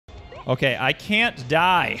Okay, I can't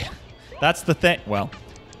die. That's the thing. Well,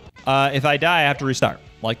 if I die, I have to restart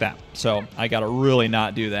like that. So I gotta really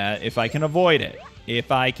not do that if I can avoid it.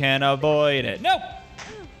 If I can avoid it. No!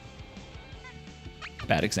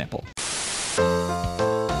 Bad example.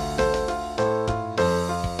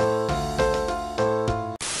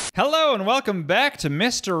 Hello and welcome back to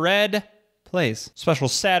MisterRed Plays. Special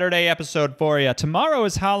Saturday episode for you. Tomorrow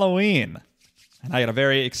is Halloween. And I got a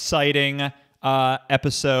very exciting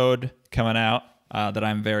episode coming out that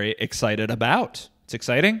I'm very excited about. It's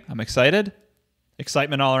exciting. I'm excited.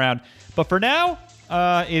 Excitement all around. But for now,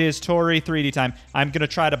 it is Toree 3D time. I'm going to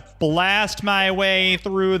try to blast my way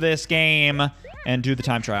through this game and do the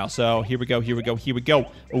time trial. So here we go, here we go, here we go.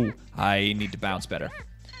 Ooh, I need to bounce better.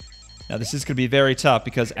 Now this is going to be very tough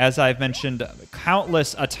because as I've mentioned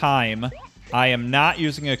countless a time, I am not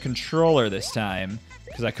using a controller this time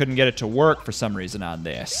because I couldn't get it to work for some reason on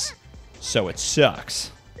this. So it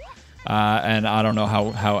sucks. And I don't know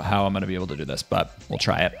how I'm going to be able to do this, but we'll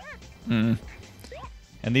try it. And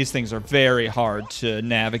these things are very hard to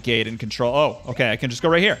navigate and control. Oh, okay, I can just go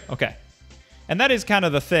right here. Okay. And that is kind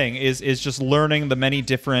of the thing, is just learning the many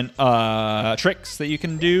different tricks that you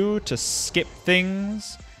can do to skip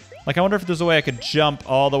things. Like, I wonder if there's a way I could jump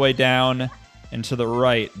all the way down and to the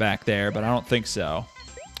right back there, but I don't think so.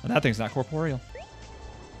 And that thing's not corporeal.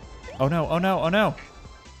 Oh no, oh no, oh no.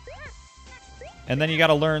 And then you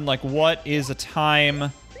gotta learn, like, what is a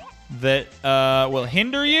time that will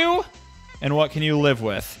hinder you, and what can you live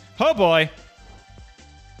with. Oh boy.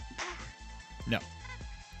 No,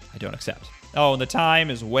 I don't accept. Oh, and the time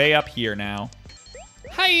is way up here now.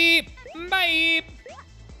 Hi, bye.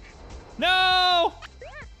 No.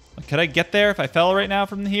 Could I get there if I fell right now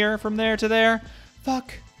from here, from there to there?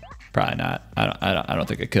 Fuck. Probably not. I don't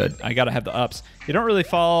think I could. I gotta have the ups. You don't really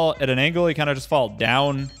fall at an angle. You kind of just fall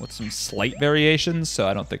down with some slight variations. So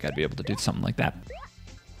I don't think I'd be able to do something like that.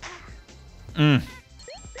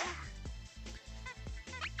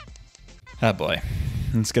 Oh boy,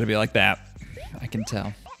 it's gonna be like that. I can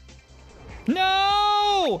tell.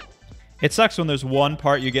 No! It sucks when there's one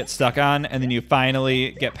part you get stuck on and then you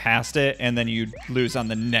finally get past it and then you lose on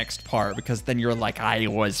the next part because then you're like, I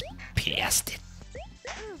was past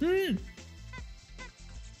it.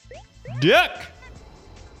 Duck!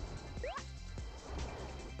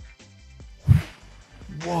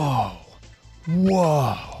 Whoa.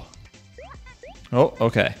 Whoa. Oh,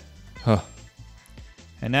 okay. Huh.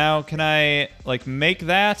 And now can I, like, make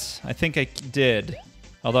that? I think I did.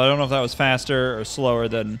 Although I don't know if that was faster or slower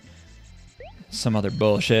than some other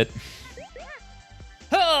bullshit.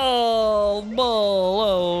 Oh,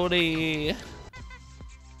 baloney. You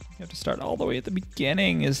have to start all the way at the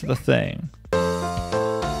beginning is the thing.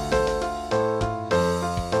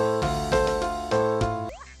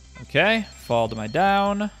 Okay, fall to my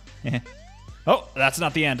down. Oh, that's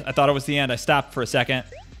not the end. I thought it was the end. I stopped for a second.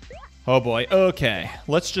 Oh boy, okay.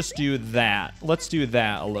 Let's just do that. Let's do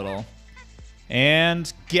that a little.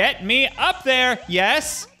 And get me up there,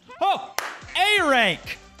 yes. Oh, A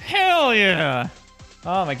rank, hell yeah.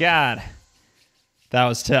 Oh my God. That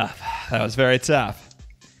was tough. That was very tough.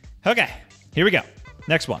 Okay, here we go.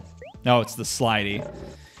 Next one. No, it's the slidey.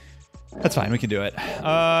 That's fine, we can do it.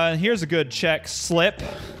 Here's a good check slip.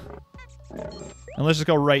 And let's just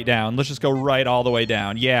go right down. Let's just go right all the way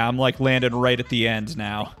down. Yeah, I'm like landed right at the end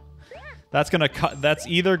now. That's gonna cut. That's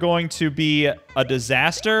either going to be a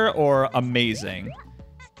disaster or amazing.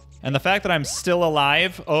 And the fact that I'm still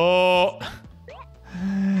alive,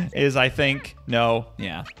 is I think, no,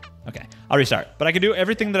 yeah. Okay, I'll restart. But I can do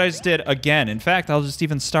everything that I just did again. In fact, I'll just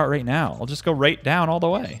even start right now. I'll just go right down all the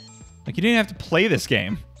way. Like, you didn't have to play this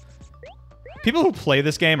game. People who play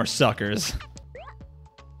this game are suckers.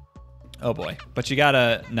 Oh boy, but you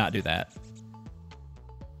gotta not do that.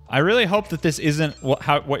 I really hope that this isn't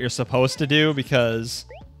what you're supposed to do because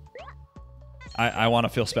I want to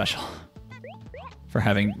feel special for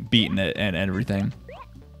having beaten it and everything.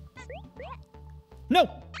 No!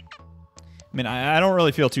 I mean, I don't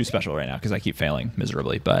really feel too special right now because I keep failing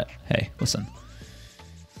miserably, but hey, listen.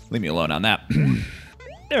 Leave me alone on that.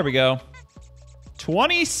 There we go.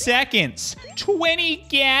 20 seconds. 20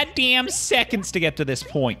 goddamn seconds to get to this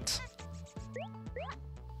point.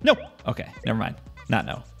 No. Okay, never mind. Not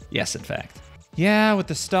no. Yes, in fact. Yeah, with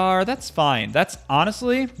the star, that's fine.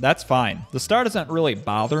 Honestly, that's fine. The star doesn't really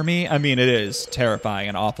bother me. I mean, it is terrifying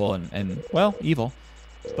and awful and well, evil.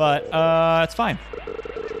 But, it's fine.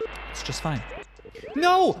 It's just fine.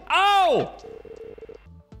 No! Oh!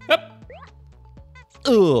 Up.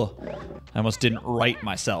 Ugh. I almost didn't right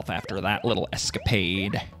myself after that little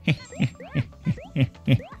escapade. Woo!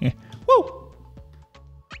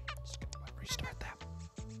 Just gonna restart that.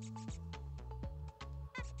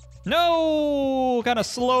 No! Kind of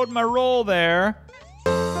slowed my roll there.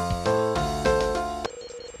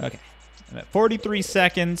 Okay. I'm at 43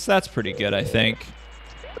 seconds. That's pretty good, I think.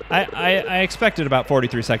 I expected about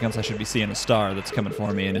 43 seconds I should be seeing a star that's coming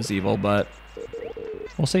for me and is evil, but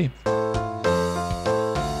we'll see.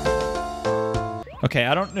 Okay,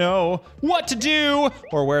 I don't know what to do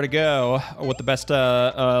or where to go or what the best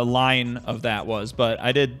line of that was, but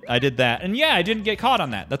I did that. And yeah, I didn't get caught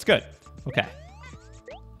on that. That's good. Okay.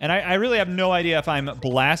 And I really have no idea if I'm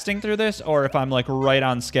blasting through this or if I'm like right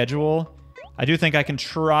on schedule. I do think I can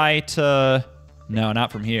try to... No,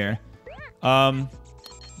 not from here.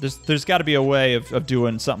 There's got to be a way of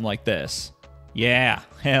doing something like this. Yeah,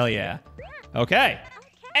 hell yeah. Okay,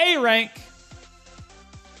 A rank.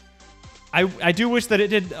 I do wish that it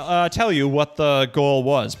did tell you what the goal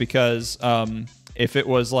was, because if it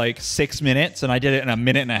was like 6 minutes and I did it in a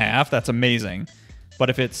minute and a half, that's amazing. But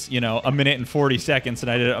if it's, you know, a minute and 40 seconds and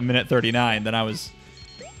I did it a minute 39, then I was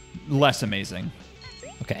less amazing.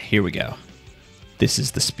 Okay, here we go. This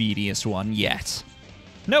is the speediest one yet.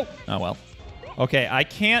 Nope. Oh, well. Okay, I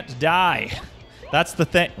can't die. That's the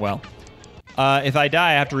thing. Well, if I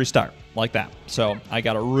die, I have to restart like that. So I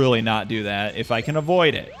got to really not do that if I can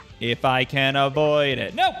avoid it. If I can avoid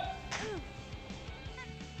it. Nope.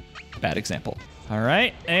 Bad example. All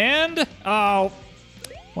right, and... Oh,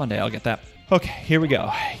 one day I'll get that. Okay, here we go.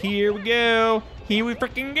 Here we go. Here we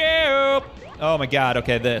freaking go. Oh, my God.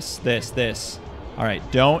 Okay, this. All right,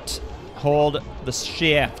 don't hold the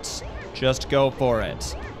shifts. Just go for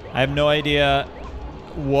it. I have no idea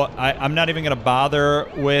what... I'm not even going to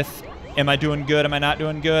bother with, am I doing good? Am I not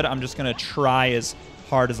doing good? I'm just going to try as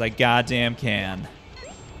hard as I goddamn can.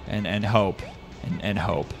 And hope. And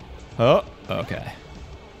hope. Oh, okay.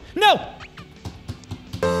 No!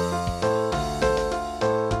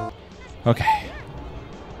 Okay.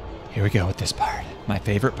 Here we go with this part. My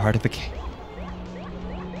favorite part of the game.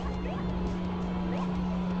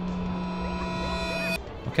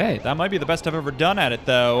 Okay, that might be the best I've ever done at it,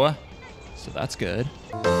 though. So that's good.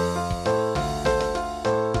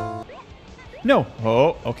 No.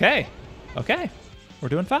 Oh, okay. Okay. We're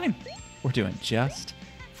doing fine. We're doing just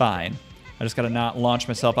fine. I just gotta not launch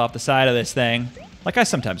myself off the side of this thing like I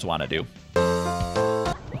sometimes want to do.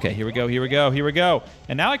 Okay, here we go, here we go, here we go.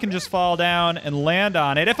 And now I can just fall down and land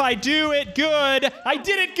on it. If I do it good, I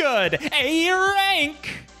did it good. A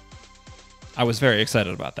rank. I was very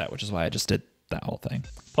excited about that, which is why I just did that whole thing.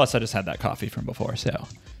 Plus, I just had that coffee from before, so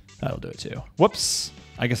that'll do it too. Whoops.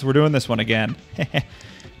 I guess we're doing this one again.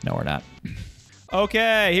 No, we're not.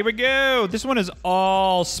 Okay, here we go. This one is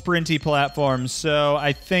all sprinty platforms, so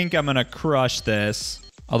I think I'm going to crush this.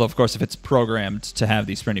 Although, of course, if it's programmed to have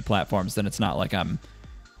these sprinty platforms, then it's not like I'm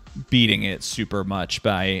beating it super much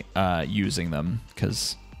by using them,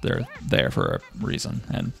 because they're there for a reason,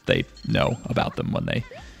 and they know about them when they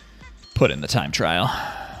put in the time trial.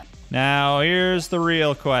 Now, here's the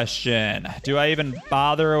real question. Do I even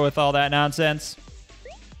bother with all that nonsense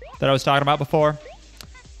that I was talking about before?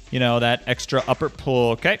 You know, that extra upper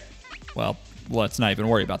pull. Okay. Well, let's not even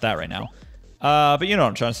worry about that right now. But you know what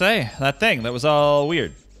I'm trying to say. That thing that was all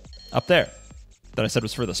weird up there that I said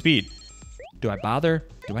was for the speed. Do I bother?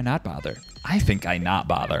 Do I not bother? I think I not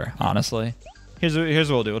bother, honestly. Here's what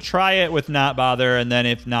we'll do. We'll try it with not bother, and then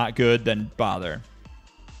if not good, then bother.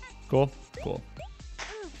 Cool? Cool.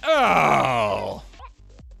 Oh!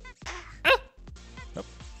 Ah! Nope.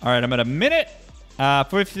 All right, I'm at a minute.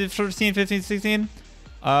 14, 15, 16.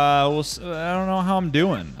 I don't know how I'm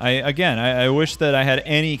doing. I wish that I had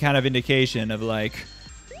any kind of indication of like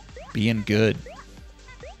being good.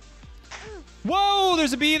 Whoa,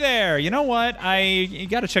 there's a bee there. You know what? I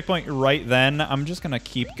got a checkpoint right then. I'm just gonna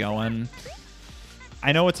keep going.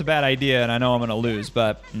 I know it's a bad idea and I know I'm gonna lose,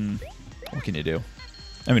 but what can you do?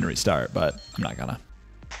 I'm gonna restart, but I'm not gonna.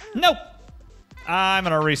 Nope. I'm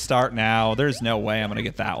gonna restart now. There's no way I'm gonna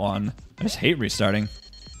get that one. I just hate restarting.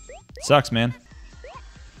 Sucks, man.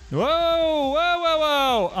 Whoa, whoa, whoa,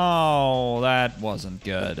 whoa. Oh, that wasn't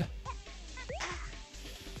good.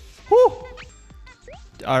 Whew.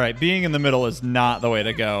 All right, being in the middle is not the way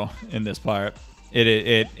to go in this part.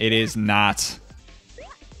 It is not.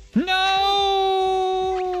 No!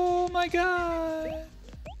 My God.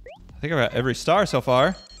 I think I've got every star so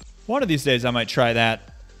far. One of these days I might try that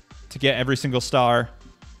to get every single star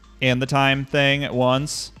and the time thing at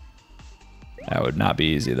once. That would not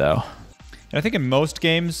be easy, though. And I think in most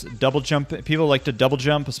games, double jump, people like to double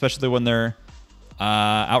jump, especially when they're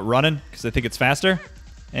out running, because they think it's faster.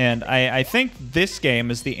 And I think this game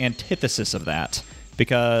is the antithesis of that,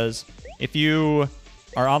 because if you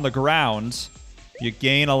are on the ground, you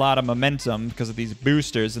gain a lot of momentum because of these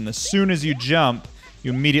boosters, and as soon as you jump,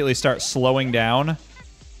 you immediately start slowing down.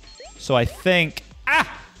 So I think...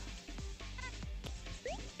 Ah!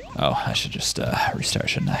 Oh, I should just restart,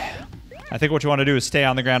 shouldn't I? I think what you want to do is stay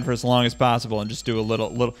on the ground for as long as possible and just do a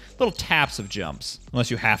little taps of jumps, unless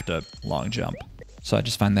you have to long jump. So I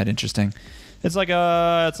just find that interesting. It's like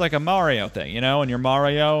a Mario thing, you know? When you're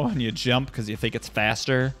Mario and you jump because you think it's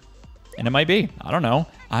faster. And it might be. I don't know.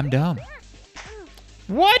 I'm dumb.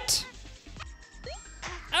 What?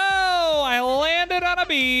 Oh, I landed on a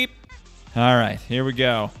beep. All right, here we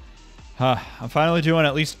go. I'm finally doing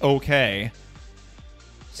at least okay.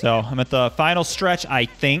 So I'm at the final stretch, I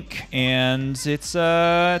think, and it's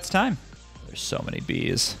time. There's so many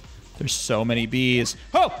bees. There's so many bees.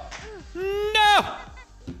 Oh, no!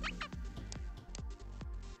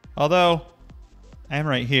 Although, I am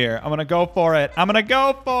right here. I'm gonna go for it. I'm gonna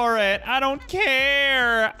go for it. I don't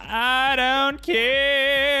care. I don't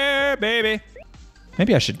care, baby.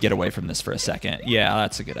 Maybe I should get away from this for a second. Yeah,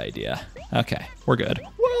 that's a good idea. Okay, we're good.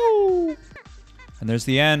 Woo! And there's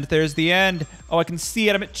the end. There's the end. Oh, I can see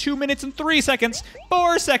it. I'm at 2 minutes and 3 seconds.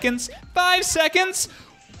 4 seconds. 5 seconds.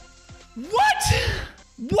 What?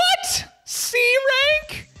 What? C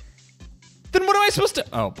rank? Then what am I supposed to...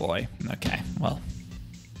 Oh, boy. Okay, well.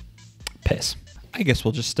 Piss. I guess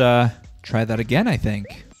we'll just try that again, I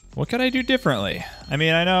think. What could I do differently? I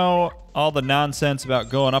mean, I know all the nonsense about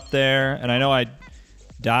going up there, and I know I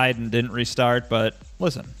died and didn't restart, but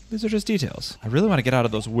listen, these are just details. I really want to get out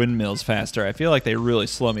of those windmills faster. I feel like they really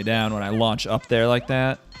slow me down when I launch up there like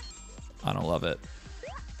that. I don't love it.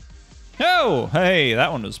 Oh, hey,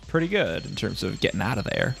 that one was pretty good in terms of getting out of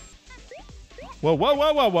there. Whoa, whoa,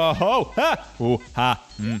 whoa, whoa, whoa, ho, ha, ooh, ha,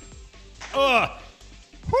 ugh,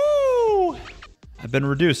 whoo. I've been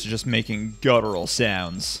reduced to just making guttural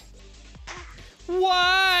sounds.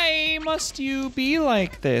 Why must you be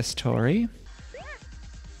like this, Toree?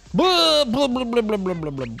 Blah, blah, blah, blah, blah, blah,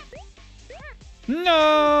 blah, blah. No!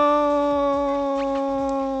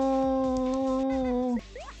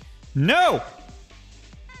 No!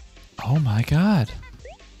 Oh my God.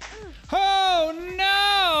 Oh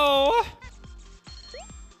no!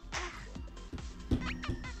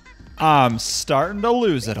 I'm starting to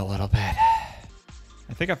lose it a little bit.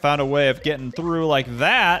 I think I found a way of getting through like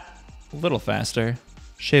that a little faster.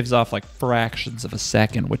 Shaves off like fractions of a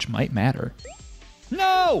second, which might matter.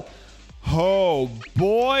 No! Oh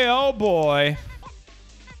boy, oh boy.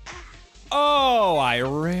 Oh, I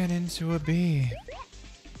ran into a bee.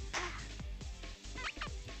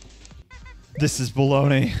 This is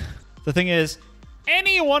baloney. The thing is,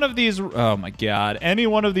 any one of these, oh my God, any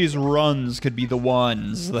one of these runs could be the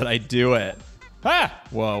ones that I do it. Ah,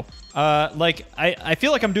 whoa. Like, I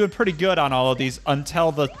feel like I'm doing pretty good on all of these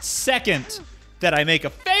until the second that I make a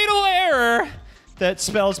fatal error that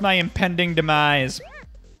spells my impending demise.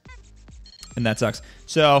 And that sucks.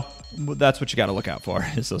 So that's what you got to look out for,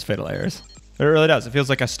 is those fatal errors. It really does. It feels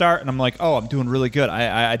like I start and I'm like, oh, I'm doing really good.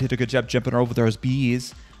 I did a good job jumping over those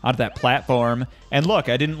bees onto that platform. And look,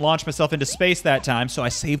 I didn't launch myself into space that time, so I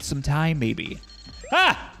saved some time maybe.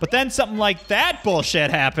 Ah, but then something like that bullshit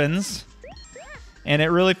happens. And it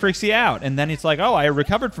really freaks you out. And then it's like, oh, I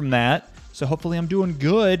recovered from that, so hopefully I'm doing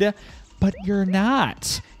good. But you're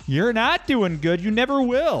not. You're not doing good. You never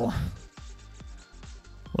will.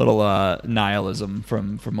 Little nihilism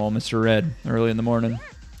from old MisterRed early in the morning.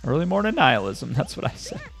 Early morning nihilism, that's what I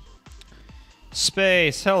say.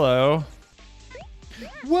 Space, hello.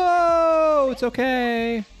 Whoa, it's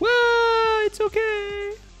okay. Whoa, it's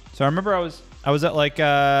okay. So I remember I was at like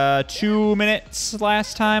 2 minutes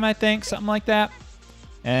last time, I think, something like that.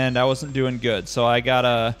 And I wasn't doing good, so I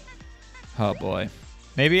gotta, oh boy.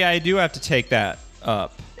 Maybe I do have to take that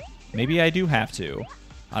up. Maybe I do have to.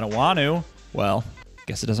 I don't want to. Well,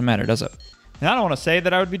 guess it doesn't matter, does it? And I don't want to say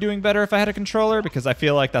that I would be doing better if I had a controller, because I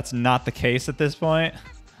feel like that's not the case at this point.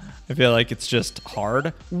 I feel like it's just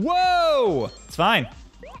hard. Whoa! It's fine.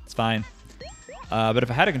 It's fine. But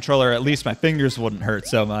if I had a controller, at least my fingers wouldn't hurt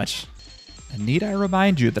so much. And need I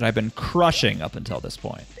remind you that I've been crushing up until this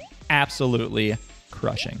point. Absolutely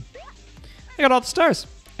crushing. I got all the stars.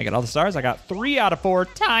 I got all the stars. I got 3 out of 4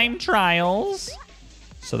 time trials.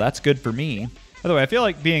 So that's good for me. By the way, I feel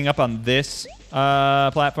like being up on this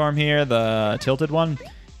platform here, the tilted one,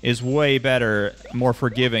 is way better, more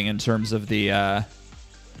forgiving in terms of the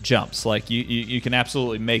jumps. Like, you can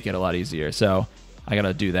absolutely make it a lot easier. So I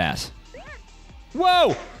gotta do that.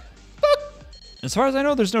 Whoa! As far as I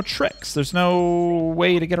know, there's no tricks. There's no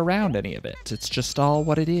way to get around any of it. It's just all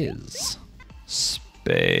what it is. Space.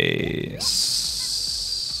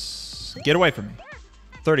 Get away from me.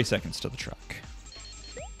 30 seconds to the truck.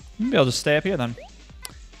 Maybe I'll just stay up here then.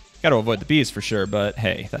 Got to avoid the bees for sure, but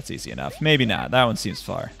hey, that's easy enough. Maybe not. That one seems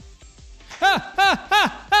far. Ah, ah,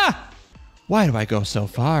 ah, ah! Why do I go so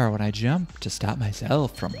far when I jump to stop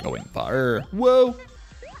myself from going far? Whoa.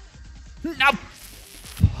 No.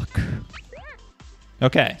 Fuck.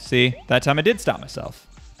 Okay, see? That time I did stop myself.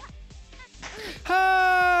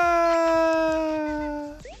 Ah.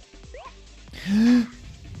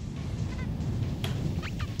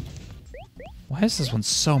 Why is this one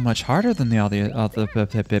so much harder than the other?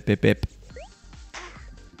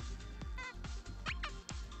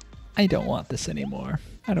 I don't want this anymore.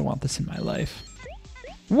 I don't want this in my life.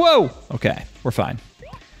 Whoa! Okay, we're fine.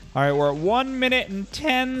 All right, we're at 1 minute and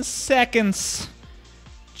 10 seconds.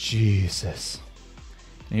 Jesus.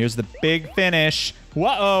 And here's the big finish.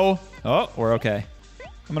 Whoa! Oh, we're okay.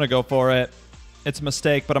 I'm gonna go for it. It's a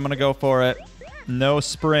mistake, but I'm gonna go for it. No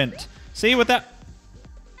sprint. See, with that...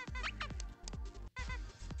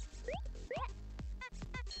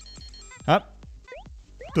 Up.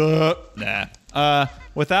 Nah.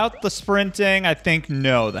 Without the sprinting, I think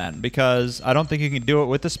no then, because I don't think you can do it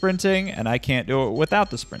with the sprinting, and I can't do it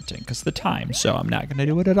without the sprinting because of the time, so I'm not going to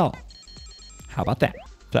do it at all. How about that?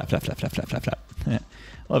 Flap, flap, flap, flap, flap, flap, flap.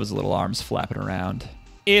 Love his little arms flapping around.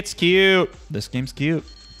 It's cute. This game's cute.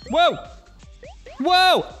 Whoa!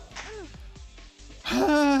 Whoa!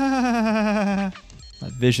 My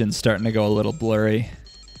vision's starting to go a little blurry.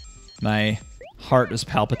 My heart is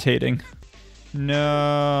palpitating.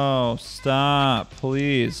 No, stop.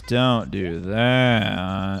 Please don't do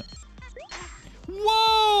that.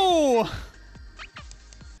 Whoa!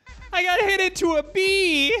 I got hit into a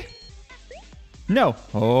bee. No.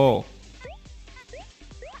 Oh.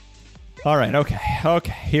 All right, okay.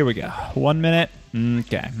 Okay, here we go. 1 minute.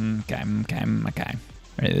 Okay.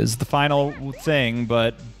 Right, this is the final thing,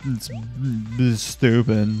 but it's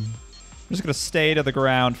stupid. I'm just gonna stay to the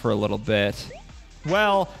ground for a little bit.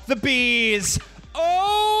 Well, the bees!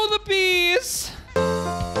 Oh, the bees!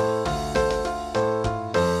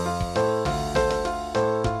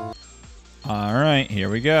 All right, here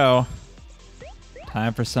we go.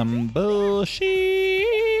 Time for some bullshit.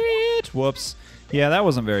 Whoops. Yeah, that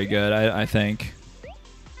wasn't very good, I think.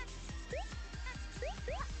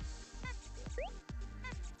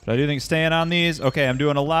 But I do think staying on these... Okay, I'm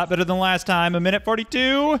doing a lot better than last time. 1 minute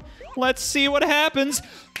 42. Let's see what happens.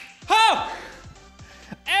 Oh!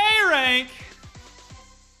 A rank.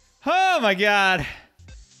 Oh my god.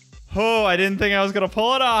 Oh, I didn't think I was gonna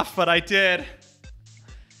pull it off, but I did.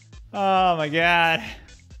 Oh my god.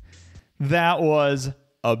 That was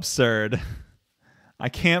absurd. I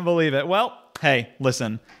can't believe it. Well, hey,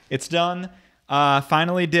 listen, it's done.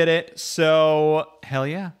 Finally did it. So hell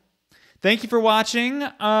yeah. Thank you for watching.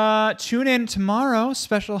 Tune in tomorrow,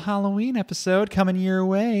 special Halloween episode coming your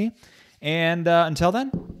way. And until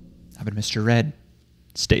then, I've been Mr. Red.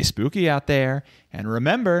 Stay spooky out there. And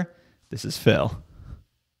remember, this is Phil.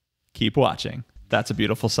 Keep watching. That's a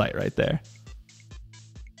beautiful sight right there.